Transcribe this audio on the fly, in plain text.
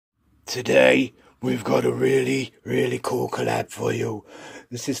Today we've got a really cool collab for you.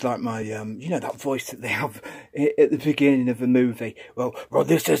 This is like my you know that voice that they have at the beginning of a movie. Well,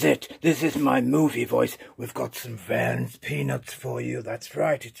 this is it. This is my movie voice. We've got some Vans Peanuts for you. That's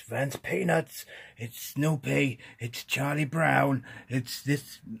right, it's Vans Peanuts. It's Snoopy. It's Charlie Brown. It's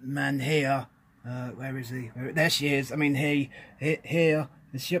this man here. Where is he? There she is. I mean, here.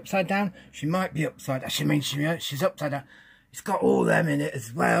 Is she upside down? She might be upside down. She means she's upside down. It's got all them in it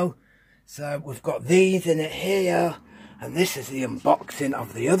as well. So we've got these in it here. And this is the unboxing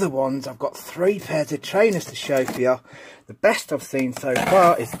of the other ones. I've got 3 pairs of trainers to show for you. The best I've seen so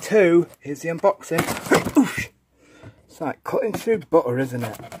far is 2. Here's the unboxing. It's like cutting through butter, isn't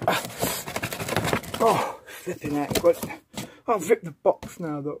it? Oh, flipping heck. I'll rip the box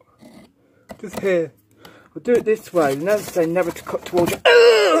now, though. Just here. We'll do it this way. Never say never to cut towards you.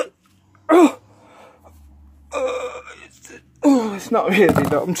 Oh, it's not really,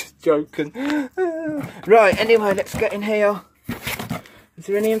 though. I'm just joking. Right, anyway, let's get in here. Is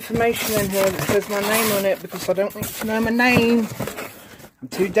there any information in here that says my name on it? Because I don't need to know my name. I'm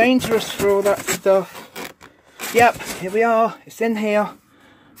too dangerous for all that stuff. Yep, here we are. It's in here.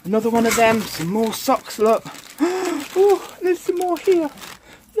 Another one of them. Some more socks, look. Oh, there's some more here.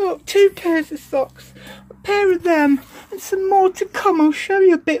 Look, 2 pairs of socks. A pair of them. And some more to come. I'll show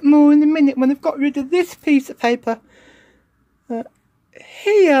you a bit more in a minute when I've got rid of this piece of paper.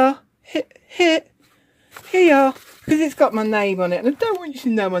 Here, because it's got my name on it, and I don't want you to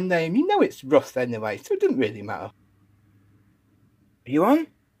know my name. You know it's Russ anyway, so it doesn't really matter. Are you on?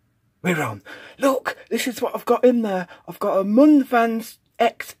 We're on. Look, this is what I've got in there. I've got a Vans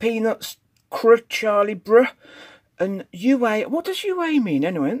X Peanuts Charlie Bruh, and UA. What does UA mean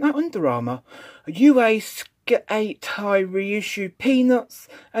anyway? Isn't that Under Armour? A UA SK8-HI reissue Peanuts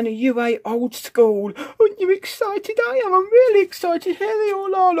and a UA Old Skool. Aren't you excited? I am. I'm really excited. Here they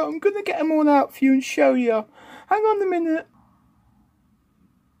all are. Look, I'm going to get them all out for you and show you. Hang on a minute.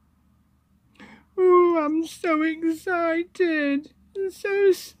 Oh, I'm so excited. And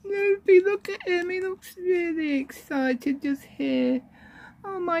so Snoopy, look at him. He looks really excited just here.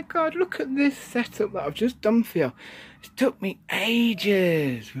 Oh my God, look at this setup that I've just done for you. It took me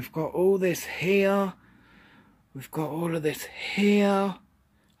ages. We've got all this here. We've got all of this here.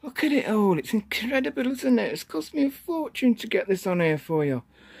 Look at it all. It's incredible, isn't it? It's cost me a fortune to get this on here for you.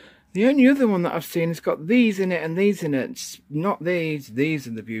 The only other one that I've seen has got these in it and these in it. It's not these. These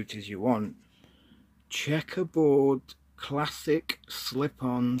are the beauties you want. Checkerboard classic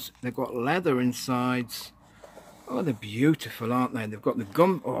slip-ons. They've got leather insides. Oh, they're beautiful, aren't they? They've got the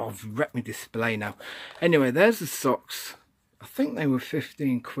gum. Oh, I've wrecked my display now. Anyway, there's the socks. I think they were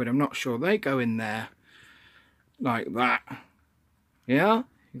 15 quid. I'm not sure. They go in there. Like that. Yeah,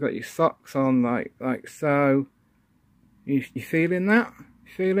 you got your socks on like so. You feeling that?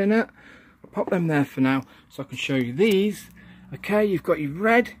 Feeling it? I'll pop them there for now so I can show you these. Okay, you've got your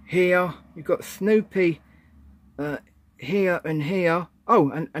red here. You've got Snoopy here and here.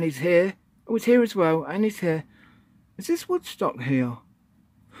 Oh, and he's here. Oh, he's here as well, and he's here. Is this Woodstock here?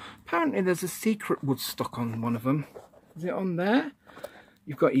 Apparently there's a secret Woodstock on one of them. Is it on there?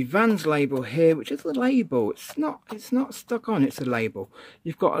 You've got your Vans label here, which is a label. It's not stuck on, it's a label.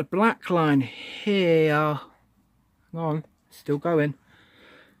 You've got a black line here. Hang on, still going.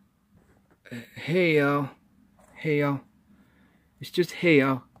 Here. It's just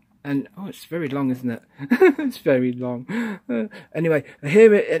here. And, oh, it's very long, isn't it? It's very long. Anyway,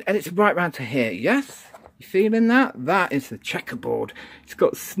 here and it's right round to here, yes? You feeling that? That is the checkerboard. It's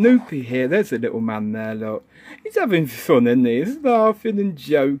got Snoopy here. There's a little man there, look. He's having fun, isn't he? He's laughing and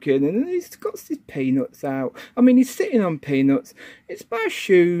joking, and he's got his peanuts out. I mean, he's sitting on peanuts. It's by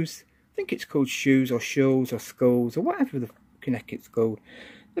shoes. I think it's called shoes or shawls or schools or whatever the fucking heck it's called.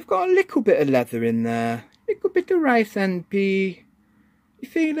 They've got a little bit of leather in there. A little bit of rice and pea. You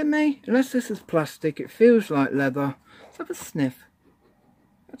feeling me? Unless this is plastic, it feels like leather. Let's have a sniff.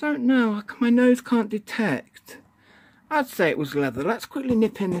 I don't know, my nose can't detect. I'd say it was leather. Let's quickly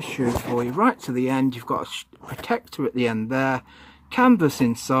nip in the shoe for you. Right to the end, you've got a protector at the end there. Canvas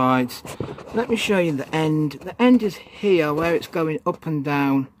inside. Let me show you the end. The end is here where it's going up and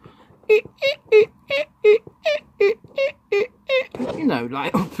down. You know,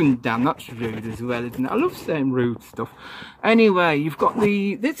 like up and down. That's rude as well, isn't it? I love saying rude stuff. Anyway, you've got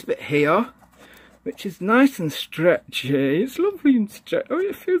this bit here, which is nice and stretchy. It's lovely and stretchy. Oh,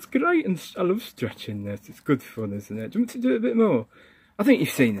 it feels great, and I love stretching this. It's good fun, isn't it? Do you want to do it a bit more? I think you've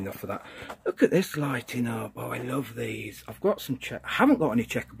seen enough of that. Look at this lighting up. Oh, I love these. I've got some I haven't got any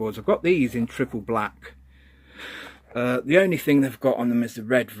checkerboards. I've got these in triple black. The only thing they've got on them is the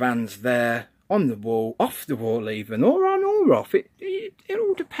red Vans there. On the wall, off the wall even, or on all or off. It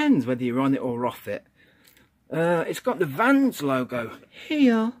all depends whether you're on it or off it. It's got the Vans logo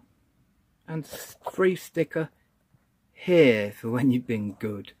here and free sticker here for when you've been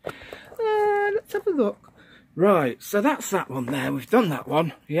good. Let's have a look. Right, so that's that one there. We've done that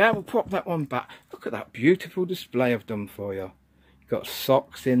one. Yeah, we'll pop that one back. Look at that beautiful display I've done for you. You've got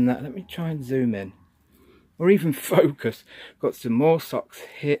socks in there. Let me try and zoom in. Or even focus. Got some more socks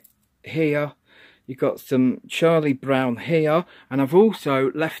here. You've got some Charlie Brown here. And I've also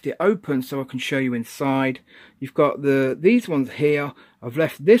left it open so I can show you inside. You've got these ones here. I've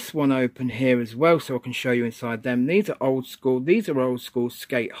left this one open here as well so I can show you inside them. These are old school. These are old school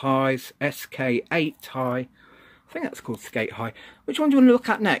SK8-HIs. SK8-HI. I think that's called SK8-HI. Which one do you want to look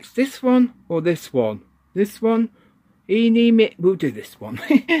at next? This one or this one? This one? We'll do this one.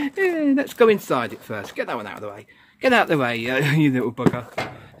 Let's go inside it first. Get that one out of the way. Get out of the way, you little bugger.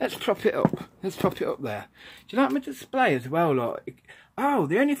 Let's prop it up. Let's prop it up there. Do you like my display as well? Like, oh,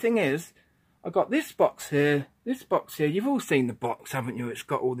 the only thing is, I've got this box here. This box here. You've all seen the box, haven't you? It's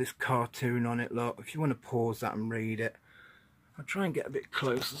got all this cartoon on it. Look, if you want to pause that and read it. I'll try and get a bit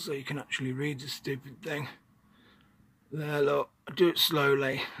closer so you can actually read the stupid thing. There, look, I do it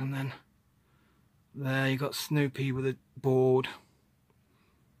slowly, and then there you got Snoopy with a board.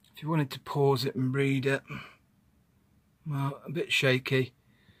 If you wanted to pause it and read it, well, a bit shaky.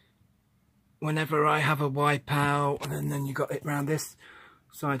 Whenever I have a wipeout, and then you got it round this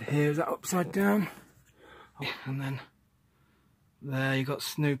side here. Is that upside down? And then there you got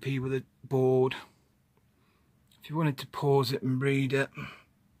Snoopy with a board. If you wanted to pause it and read it,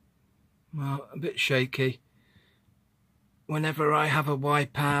 well, a bit shaky. Whenever I have a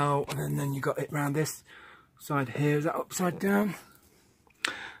wipeout, and then you got it round this side here. Is that upside down?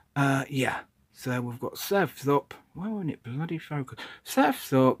 Yeah. So we've got Sev's up. Why won't it bloody focus?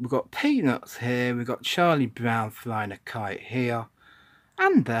 Sev's up. We've got Peanuts here. We've got Charlie Brown flying a kite here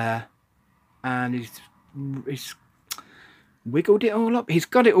and there, and he's wiggled it all up. He's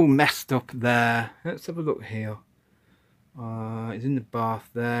got it all messed up there. Let's have a look here. He's in the bath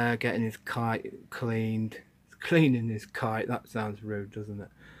there, getting his kite cleaned. Cleaning his kite. That sounds rude, doesn't it?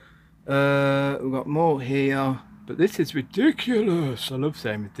 We've got more here, but this is ridiculous. I love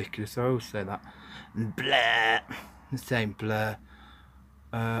saying ridiculous. I always say that. Blur. The same blur.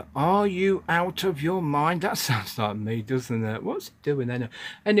 Are you out of your mind? That sounds like me, doesn't it? What's it doing then?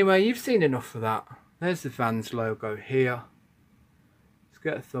 Anyway, you've seen enough of that. There's the Vans logo here. Let's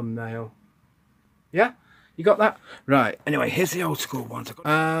get a thumbnail. Yeah? You got that? Right, anyway, here's the old school ones.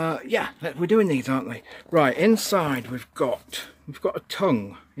 Yeah, we're doing these, aren't we? Right, inside we've got a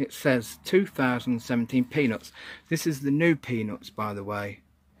tongue. It says 2017 Peanuts. This is the new Peanuts, by the way.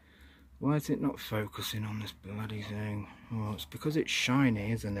 Why is it not focusing on this bloody thing? Oh, it's because it's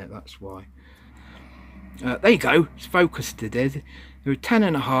shiny, isn't it? That's why. There you go. It's focused, it is. They're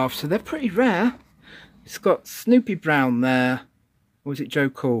 10.5, so they're pretty rare. It's got Snoopy Brown there. Or is it Joe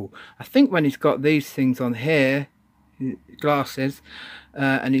Cool? I think when he's got these things on here, glasses,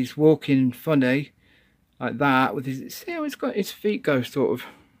 and he's walking funny like that with his, see how he's got his feet go sort of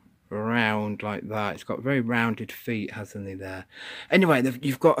round like that. It's got very rounded feet, hasn't he there? Anyway,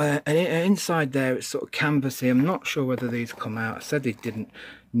 you've got an inside there. It's sort of canvassy. I'm not sure whether these come out. I said they didn't.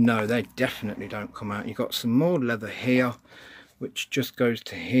 No, they definitely don't come out. You've got some more leather here, which just goes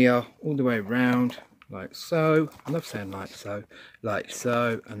to here all the way around. Like so. I love saying like so,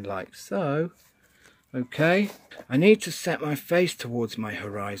 and like so. Okay. I need to set my face towards my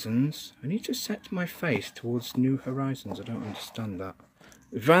horizons. I need to set my face towards new horizons. I don't understand that.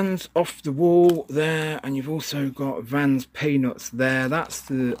 Vans off the wall there, and you've also got Vans Peanuts there. That's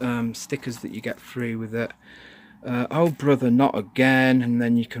the stickers that you get free with it. Oh brother, not again. And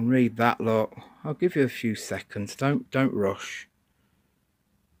then you can read that lot. I'll give you a few seconds. Don't rush.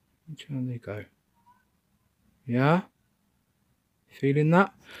 Which one they go? Yeah, feeling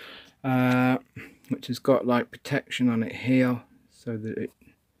that? Which has got like protection on it here, so that it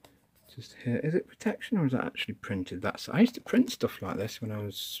just here. Is it protection or is that actually printed? I used to print stuff like this when I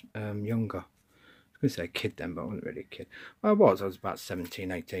was younger. I was going to say a kid then, but I wasn't really a kid. Well, I was about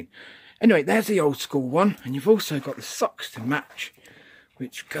 17, 18. Anyway, there's the old school one, and you've also got the socks to match,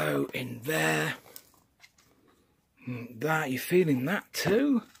 which go in there. That, you feeling that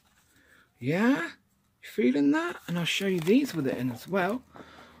too? Yeah? Feeling that? And I'll show you these with it in as well,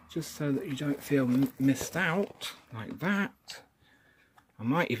 just so that you don't feel missed out like that. I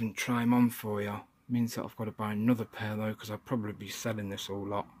might even try them on for you. Means that I've got to buy another pair though, because I'll probably be selling this all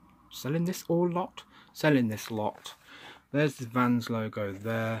lot. Selling this all lot? Selling this lot. There's the Vans logo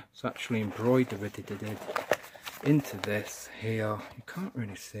there. It's actually embroidered into this here. You can't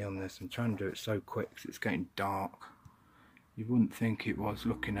really see on this. I'm trying to do it so quick because it's getting dark. You wouldn't think it was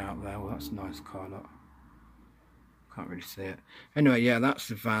looking out there. Well, that's a nice car, look. Can't really see it. Anyway, yeah, that's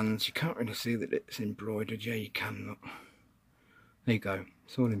the Vans. You can't really see that it's embroidered. Yeah, you can, look. There you go.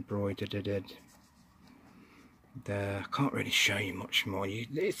 It's all embroidered, it did. There. I can't really show you much more.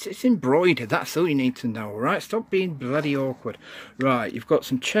 It's embroidered. That's all you need to know, alright? Stop being bloody awkward. Right, you've got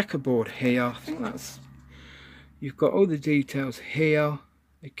some checkerboard here. I think that's... You've got all the details here.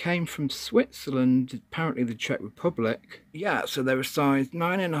 It came from Switzerland, apparently the Czech Republic. Yeah, so they were size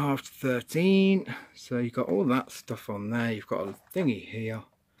 9.5 to 13. So you've got all that stuff on there. You've got a thingy here,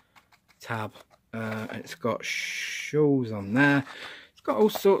 tab, and it's got shoes on there. It's got all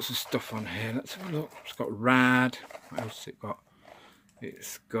sorts of stuff on here. Let's have a look. It's got rad. What else has it got?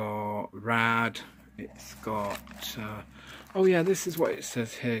 It's got rad. It's got... oh yeah, this is what it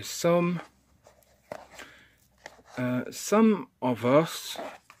says here. Some of us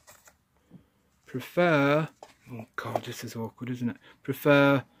prefer, oh god, this is awkward, isn't it?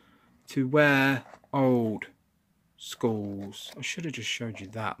 Prefer to wear old Skools. I should have just showed you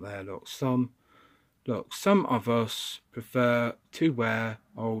that there, look. Some of us prefer to wear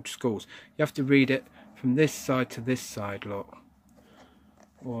old Skools. You have to read it from this side to this side, look.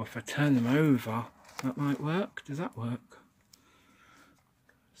 Or if I turn them over, that might work. Does that work?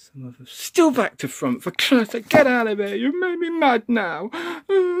 Some of us still back to front, for Christ's sake, get out of here, you've made me mad now.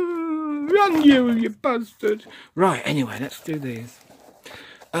 Run you bastard. Right, anyway, let's do these.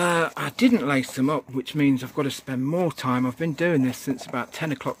 I didn't lace them up, which means I've got to spend more time. I've been doing this since about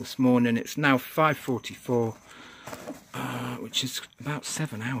 10 o'clock this morning. It's now 5:44, which is about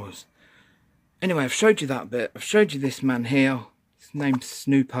 7 hours. Anyway, I've showed you that bit. I've showed you this man here. His name's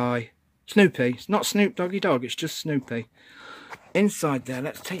Snoopy. It's not Snoop Doggy Dog, it's just Snoopy. Inside there,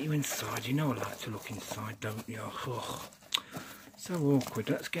 let's take you inside. You know I like to look inside, don't you? Oh, so awkward.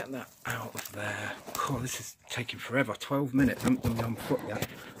 Let's get that out of there. Oh, this is taking forever. 12 minutes. I haven't done on foot yet.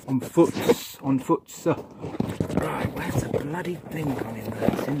 On foot. Right, where's the bloody thing gone in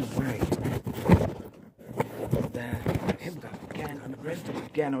there? It's in the way. There. Here we go again. And the rest of it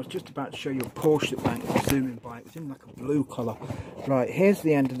again. I was just about to show you a Porsche that bank was zooming by. It was in like a blue colour. Right, here's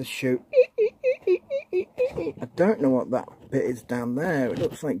the end of the shoot. I don't know what that bit is down there. It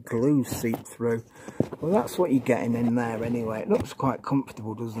looks like glue seeped through. Well, that's what you're getting in there anyway. It looks quite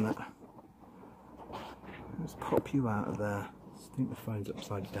comfortable, doesn't it? Let's pop you out of there. I think the phone's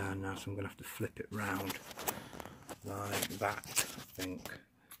upside down now, so I'm going to have to flip it round. Like that, I think.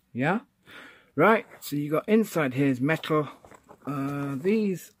 Yeah? Right, so you got inside here is metal.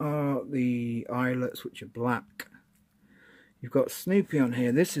 These are the eyelets, which are black. You've got Snoopy on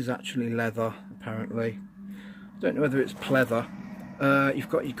here. This is actually leather, apparently. Don't know whether it's pleather. You've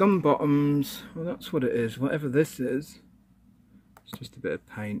got your gum bottoms. Well, that's what it is. Whatever this is. It's just a bit of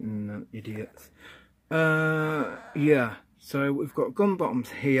paint and idiots. Yeah. So we've got gum bottoms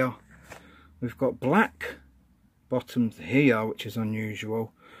here. We've got black bottoms here, which is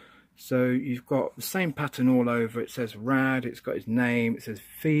unusual. So you've got the same pattern all over. It says Rad. It's got his name. It says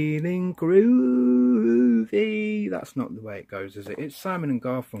Feeling Groovy. That's not the way it goes, is it? It's Simon and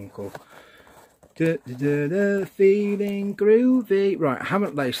Garfunkel. Feeling groovy. Right, I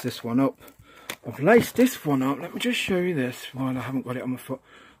haven't laced this one up. I've laced this one up. Let me just show you this while I haven't got it on my foot.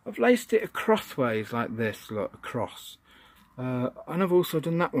 I've laced it crossways like this, look, across. And I've also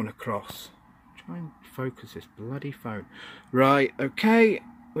done that one across. Try and focus this bloody phone. Right, okay,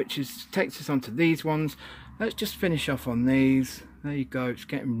 which is takes us on to these ones. Let's just finish off on these. There you go. It's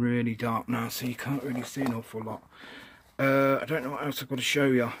getting really dark now, so you can't really see an awful lot. I don't know what else I've got to show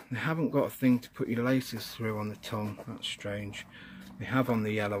you. They haven't got a thing to put your laces through on the tongue. That's strange. They have on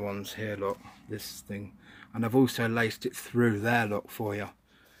the yellow ones here, look, this thing. And I've also laced it through there, look, for you.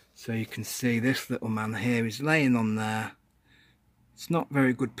 So you can see this little man here is laying on there. It's not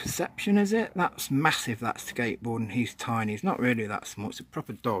very good perception, is it? That's massive, that skateboard, and he's tiny. He's not really that small. It's a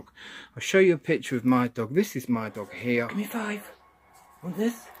proper dog. I'll show you a picture of my dog. This is my dog here. Give me 5. Want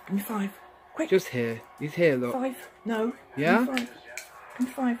this? Give me 5. Quick. Just here. He's here, look. 5. No. Yeah? Give me 5. Give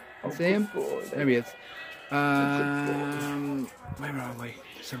me 5. See him? There he is. Where are we?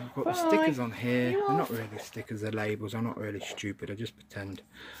 So we've got the stickers on here. They're not really stickers, they're labels. I'm not really stupid. I just pretend.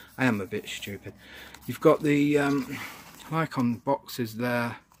 I am a bit stupid. You've got the like on boxes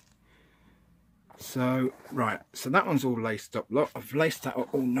there. So, right. So that one's all laced up. Look, I've laced that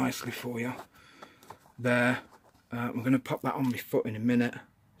up all nicely for you. There. I'm going to pop that on my foot in a minute.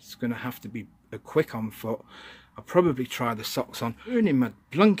 It's going to have to be a quick on foot. I'll probably try the socks on. Ruining my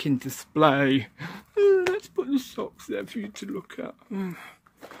blunking display. Let's put the socks there for you to look at. I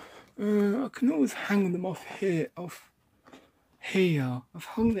can always hang them off here. Off here. I've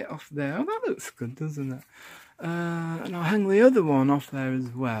hung it off there. Oh, that looks good, doesn't it? And I'll hang the other one off there as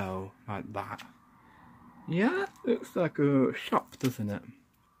well, like that. Yeah, looks like a shop, doesn't it?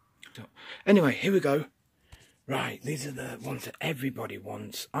 So, anyway, here we go. Right, these are the ones that everybody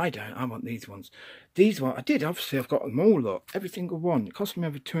wants. I don't, I want these ones. These ones, I did, obviously I've got them all, look. Every single one. It cost me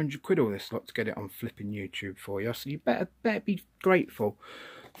over 200 quid all this lot to get it on flipping YouTube for you. So you better be grateful.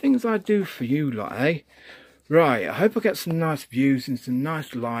 Things I do for you lot, eh? Right, I hope I get some nice views and some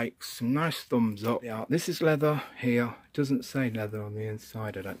nice likes, some nice thumbs up. Yeah, this is leather here. It doesn't say leather on the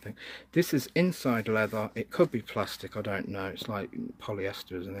inside, I don't think. This is inside leather. It could be plastic, I don't know. It's like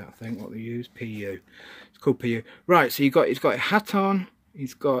polyester, isn't it? I think what they use, PU. It's called PU. Right, so he's got a hat on.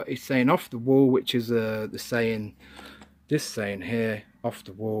 He's saying off the wall, which is the saying, this saying here, off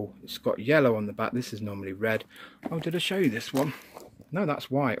the wall. It's got yellow on the back. This is normally red. Oh, did I show you this one? No, that's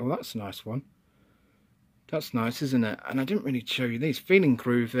white. Oh, that's a nice one. That's nice, isn't it? And I didn't really show you these. Feeling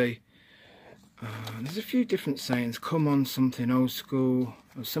groovy. There's a few different sayings. Come on, something old school.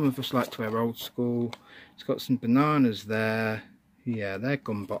 Some of us like to wear old school. It's got some bananas there. Yeah, they're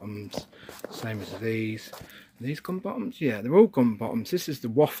gum bottoms. Same as these. Are these gum bottoms? Yeah, they're all gum bottoms. This is the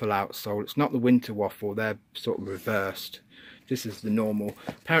waffle outsole. It's not the winter waffle. They're sort of reversed. This is the normal.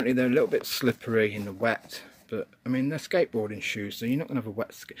 Apparently they're a little bit slippery in the wet. But, I mean, they're skateboarding shoes, so you're not going to have a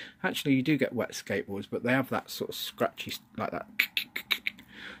wet skate. Actually, you do get wet skateboards, but they have that sort of scratchy, like that,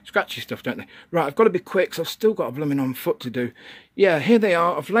 scratchy stuff, don't they? Right, I've got to be quick, so I've still got a blooming Onfoot to do. Yeah, here they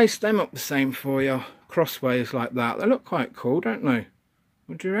are. I've laced them up the same for you. Crossways like that. They look quite cool, don't they?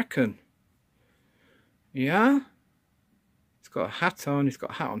 What do you reckon? Yeah? He's got a hat on. He's got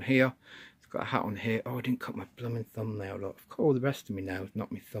a hat on here. Got a hat on here. Oh, I didn't cut my blooming thumbnail. Look, I've cut all the rest of me nails,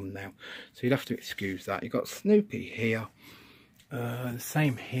 not my thumbnail. So you'd have to excuse that. You've got Snoopy here. The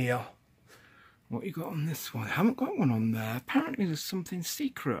same here. What you got on this one? I haven't got one on there. Apparently there's something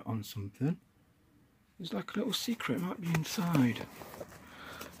secret on something. There's like a little secret. It might be inside.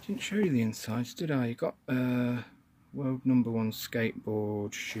 Didn't show you the insides, did I? You got world #1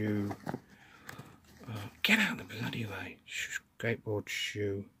 skateboard shoe. Get out of the bloody way. Skateboard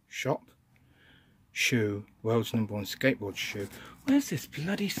shoe shop. Shoe, world's #1 skateboard shoe. Where's this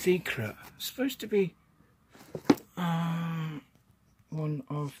bloody secret? It's supposed to be one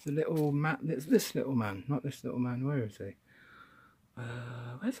of the little man. This little man, not this little man. Where is he?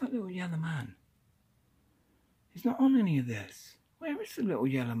 Where's that little yellow man? He's not on any of this. Where is the little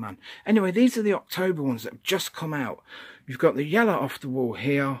yellow man? Anyway, these are the October ones that have just come out. You've got the yellow off the wall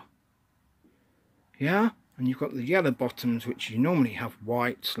here. Yeah? And you've got the yellow bottoms, which you normally have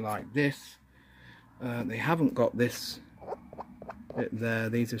white like this. They haven't got this bit there.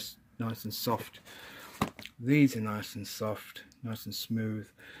 These are nice and soft. These are nice and soft, nice and smooth.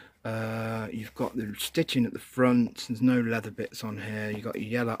 You've got the stitching at the front. There's no leather bits on here. You've got your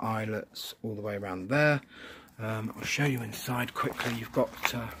yellow eyelets all the way around there. I'll show you inside quickly. You've got,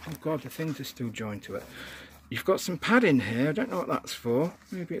 oh God, the things are still joined to it. You've got some padding here. I don't know what that's for.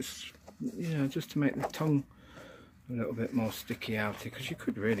 Maybe it's, you know, just to make the tongue a little bit more sticky outy, because you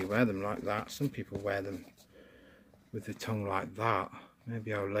could really wear them like that. Some people wear them with the tongue like that.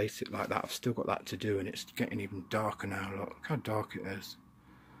 Maybe I'll lace it like that. I've still got that to do, and it's getting even darker now. Look how dark it is.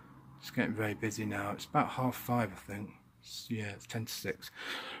 It's getting very busy now. It's about 5:30, I think. Yeah, it's 10 to 6.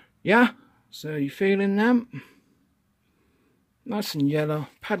 Yeah, so you feeling them? Nice and yellow,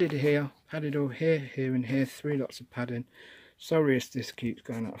 padded here, padded all here, here and here. 3 lots of padding. Sorry if this keeps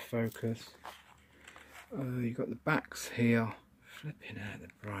going out of focus. You've got the backs here. Flipping out, they're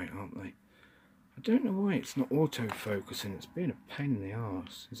bright, aren't they? I don't know why it's not auto-focusing. It's been a pain in the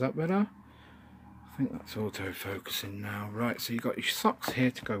arse. Is that better? I think that's auto-focusing now. Right, so you've got your socks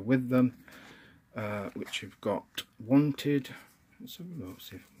here to go with them, which you've got wanted. Let's have a look,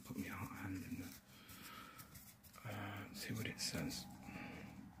 see if I can put my hand in there. See what it says.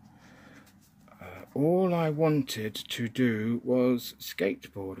 All I wanted to do was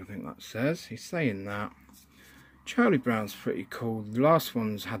skateboard, I think that says. He's saying that. Charlie Brown's pretty cool. The last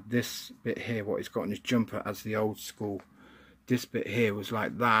one's had this bit here, what he's got in his jumper as the old school. This bit here was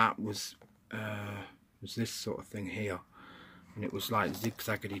like that, was this sort of thing here. And it was like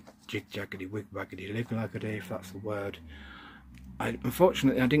zig-zaggedy, jig-jaggedy, wig-waggedy, lig-laggedy, if that's the word.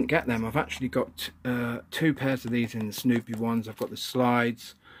 Unfortunately, I didn't get them. I've actually got 2 pairs of these in the Snoopy ones. I've got the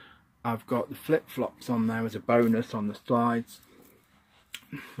slides. I've got the flip-flops on there as a bonus on the slides.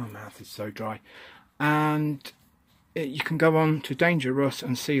 My mouth is so dry. And you can go on to Dangerous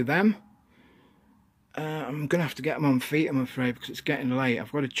and see them. I'm going to have to get them on feet, I'm afraid, because it's getting late.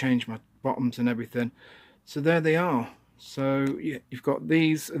 I've got to change my bottoms and everything. So there they are. So yeah, you've got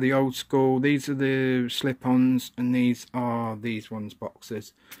these are the old school, these are the slip-ons, and these are these ones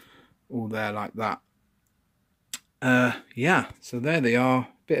boxes. All there like that. Yeah, so there they are.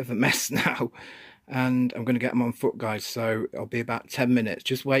 Bit of a mess now. And I'm going to get them on foot, guys. So I'll be about 10 minutes.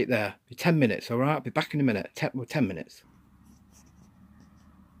 Just wait there. Be 10 minutes, all right? I'll be back in a minute. 10 minutes.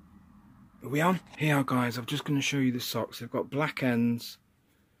 Are we on? Here, guys. I'm just going to show you the socks. They've got black ends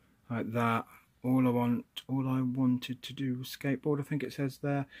like that. All I wanted to do was skateboard, I think it says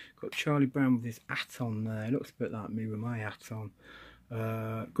there. Got Charlie Brown with his hat on there. It looks a bit like me with my hat on.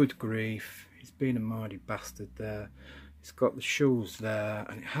 Good grief. He's been a mighty bastard there. It's got the shoes there,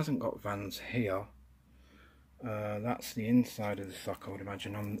 and it hasn't got Vans here. That's the inside of the sock, I would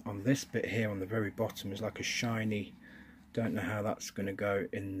imagine. On this bit here, on the very bottom, is like a shiny. Don't know how that's going to go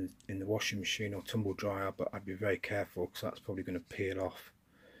in the washing machine or tumble dryer, but I'd be very careful because that's probably going to peel off.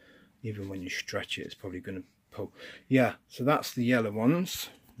 Even when you stretch it, it's probably going to pull. Yeah, so that's the yellow ones.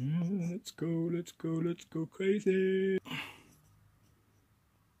 Let's go crazy.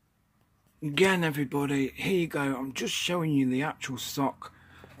 Again, everybody, here you go. I'm just showing you the actual sock.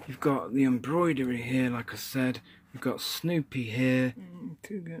 You've got the embroidery here, like I said. You've got Snoopy here.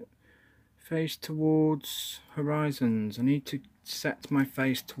 Face towards horizons. I need to set my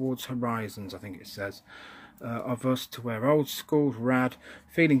face towards horizons, I think it says. Of us to wear old school, rad,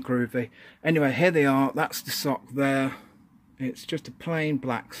 feeling groovy. Anyway, here they are. That's the sock there. It's just a plain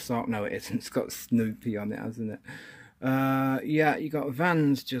black sock. No, it isn't. It's got Snoopy on it, hasn't it? Yeah, you got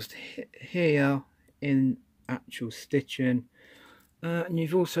Vans just here in actual stitching. And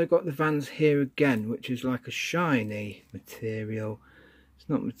you've also got the Vans here again, which is like a shiny material. It's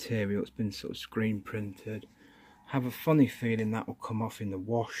not material, it's been sort of screen printed. Have a funny feeling that will come off in the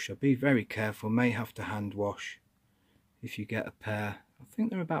wash, so be very careful. May have to hand wash if you get a pair. I think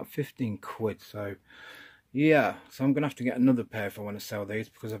they're about 15 quid, so yeah. So I'm gonna have to get another pair if I want to sell these,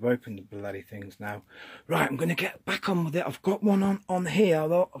 because I've opened the bloody things now. Right, I'm gonna get back on with it. I've got one on here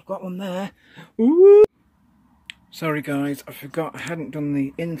though. I've got one there. Ooh. Sorry guys, I forgot I hadn't done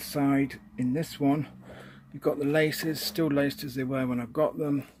the inside in this one. You've got the laces, still laced as they were when I got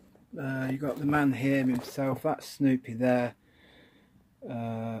them. You got the man here himself, that's Snoopy there.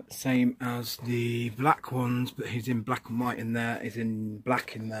 Same as the black ones, but he's in black and white in there, he's in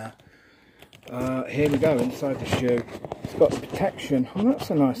black in there. Here we go, inside the shoe. It's got the protection. Oh, that's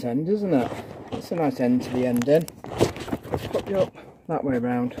a nice end, isn't it? That's a nice end to the end in. Let's pop you up that way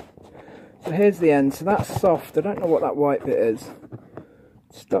around. So here's the end, so that's soft. I don't know what that white bit is.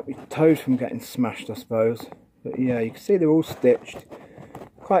 Stop your toes from getting smashed, I suppose. But yeah, you can see they're all stitched.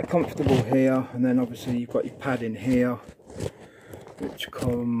 Quite comfortable here, and then obviously you've got your padding here, which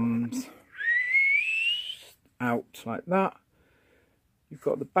comes out like that. You've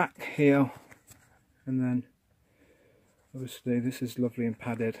got the back here, and then obviously this is lovely and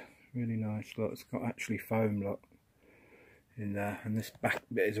padded, really nice. Look, it's got actually foam, look, in there, and this back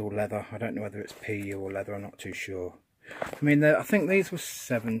bit is all leather. I don't know whether it's PU or leather, I'm not too sure. I mean, I think these were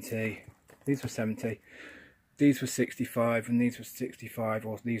 70. These were 70. These were 65, and these were 65,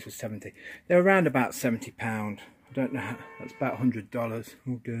 or these were 70. They're around about £70. I don't know how, that's about $100.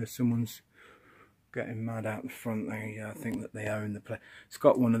 Oh dear, someone's getting mad out the front. They think that they own the place. It's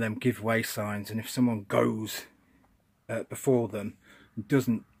got one of them giveaway signs, and if someone goes before them and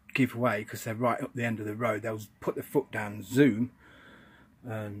doesn't give way because they're right up the end of the road, they'll put their foot down, zoom,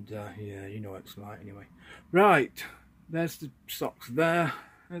 and yeah, you know what it's like anyway. Right, there's the socks there.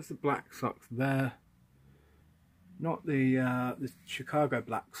 There's the black socks there. Not the Chicago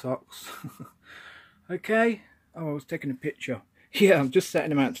black socks. Okay. Oh, I was taking a picture. Yeah, I'm just setting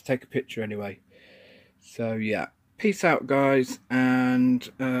them out to take a picture anyway. So yeah, peace out guys, and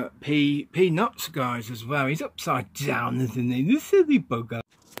Peanuts guys as well. He's upside down, isn't he? The silly bugger.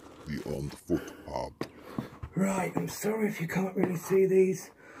 The Onfoot pub. Right, I'm sorry if you can't really see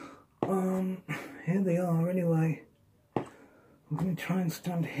these. Here they are anyway. I'm going to try and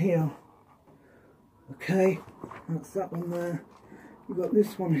stand here. Okay, that's that one there. You've got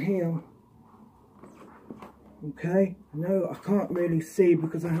this one here. Okay, no, I can't really see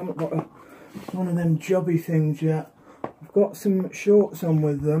because I haven't got one of them jobby things yet. I've got some shorts on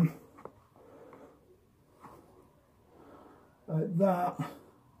with them. Like that.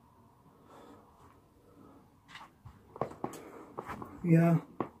 Yeah.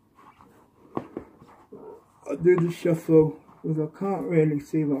 I do the shuffle because I can't really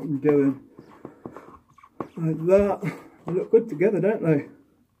see what I'm doing. Like that. They look good together, don't they?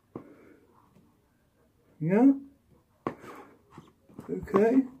 Yeah?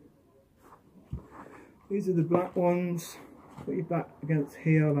 Okay. These are the black ones. Put your back against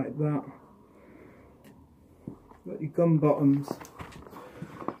here like that. Got your gum bottoms.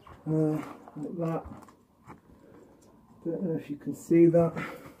 Like that. Don't know if you can see that.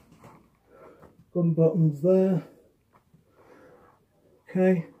 Gum bottoms there.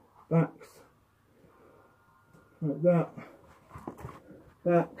 Okay, backs like that,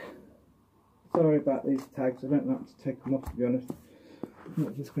 back. Sorry about these tags, I don't like to take them off, to be honest. I'm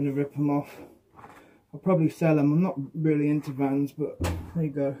not just going to rip them off. I'll probably sell them. I'm not really into Vans, but there you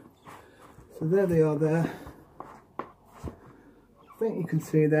go. So there they are there. I think you can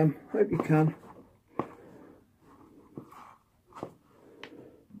see them. Hope you can.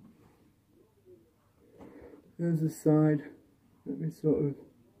 There's the side. Let me sort of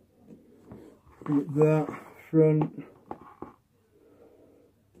put that front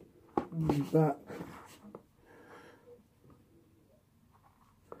and back.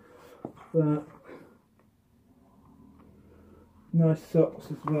 That. Nice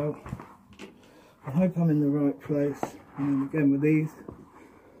socks as well. I hope I'm in the right place. And again with these,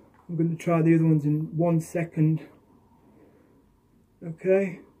 I'm going to try the other ones in 1 second.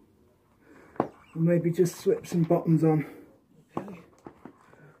 Okay. And maybe just slip some bottoms on. Okay.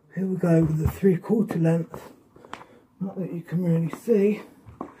 Here we go with the 3/4 length. Not that you can really see.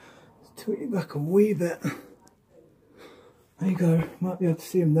 Let's tilt it back a wee bit. There you go. Might be able to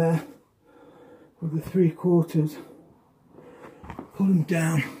see them there. With the 3/4. Pull them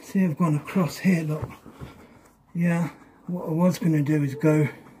down. See, I've gone across here, look. Yeah, what I was going to do is go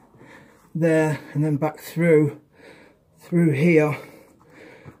there and then back through here,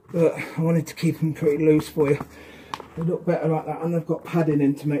 but I wanted to keep them pretty loose for you. They look better like that, and they've got padding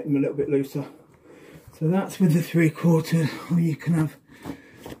in to make them a little bit looser. So that's with the 3/4, where you can have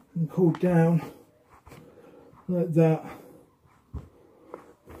them pulled down like that.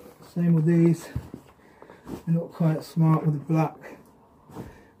 Same with these. They look quite smart with the black.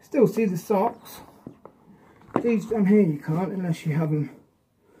 Still see the socks. These down here you can't unless you have them.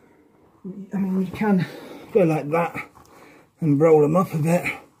 I mean, you can go like that and roll them up a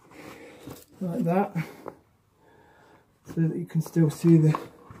bit like that, so that you can still see the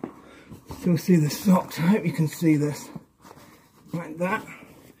socks. I hope you can see this like that.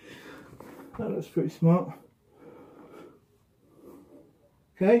 That looks pretty smart.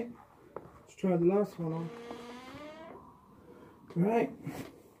 Okay, let's try the last one on. Right.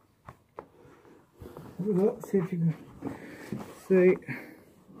 Have a look, see if you can see.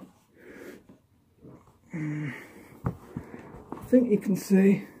 I think you can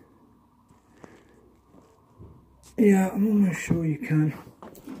see. Yeah, I'm almost sure you can.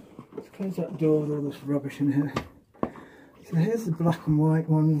 Let's close that door with all this rubbish in here. So here's the black and white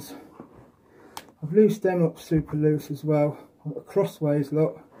ones. I've loosed them up super loose as well. Crossways,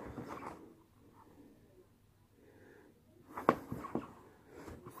 look.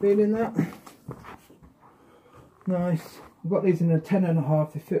 Feeling that? Nice. I've got these in a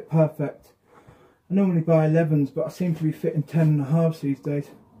 10.5, they fit perfect. I normally buy 11s, but I seem to be fitting 10.5s these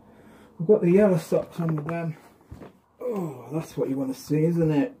days. I've got the yellow socks on with them. Oh, that's what you want to see,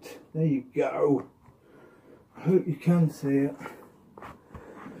 isn't it? There you go. I hope you can see it.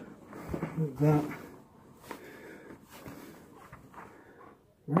 Like that.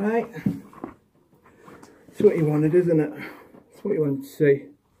 Right. That's what you wanted, isn't it? That's what you wanted to see.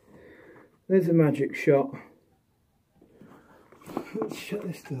 There's a magic shot. Let's shut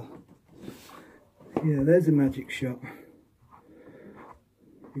this door. Yeah, there's a magic shot.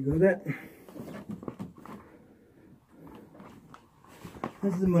 You got it?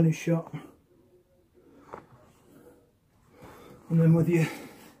 There's the money shot. And then with your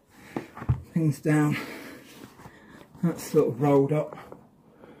things down, that's sort of rolled up,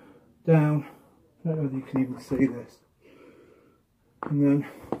 down. I don't know whether you can even see this. And then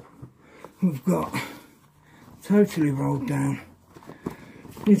we've got totally rolled down.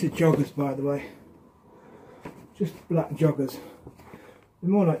 These are joggers, by the way. Just black joggers. They're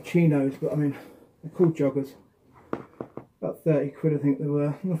more like chinos, but I mean, they're called joggers. About 30 quid I think they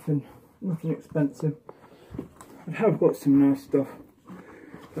were. Nothing expensive. I have got some nice stuff,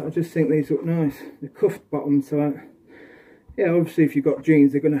 but I just think these look nice. The cuffed bottoms, so yeah, obviously if you've got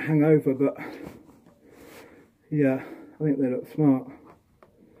jeans they're going to hang over, but yeah, I think they look smart.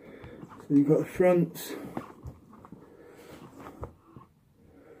 So you've got the fronts,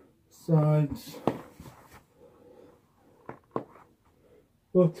 sides,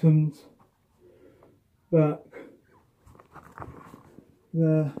 bottoms, back,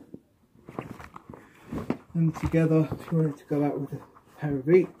 there, them together if you wanted to go out with a pair of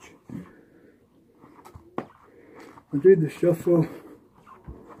each. I'll do the shuffle.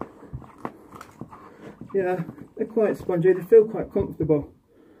 Yeah, they're quite spongy, they feel quite comfortable.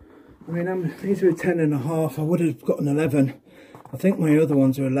 I mean, these are a 10.5, I would have got an 11. I think my other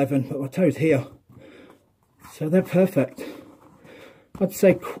ones are 11, but my toe's here. So they're perfect. I'd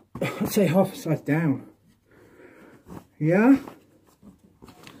say half a size down. Yeah?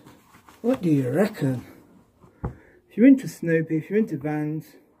 What do you reckon? If you're into Snoopy, if you're into Vans,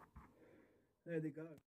 there they go.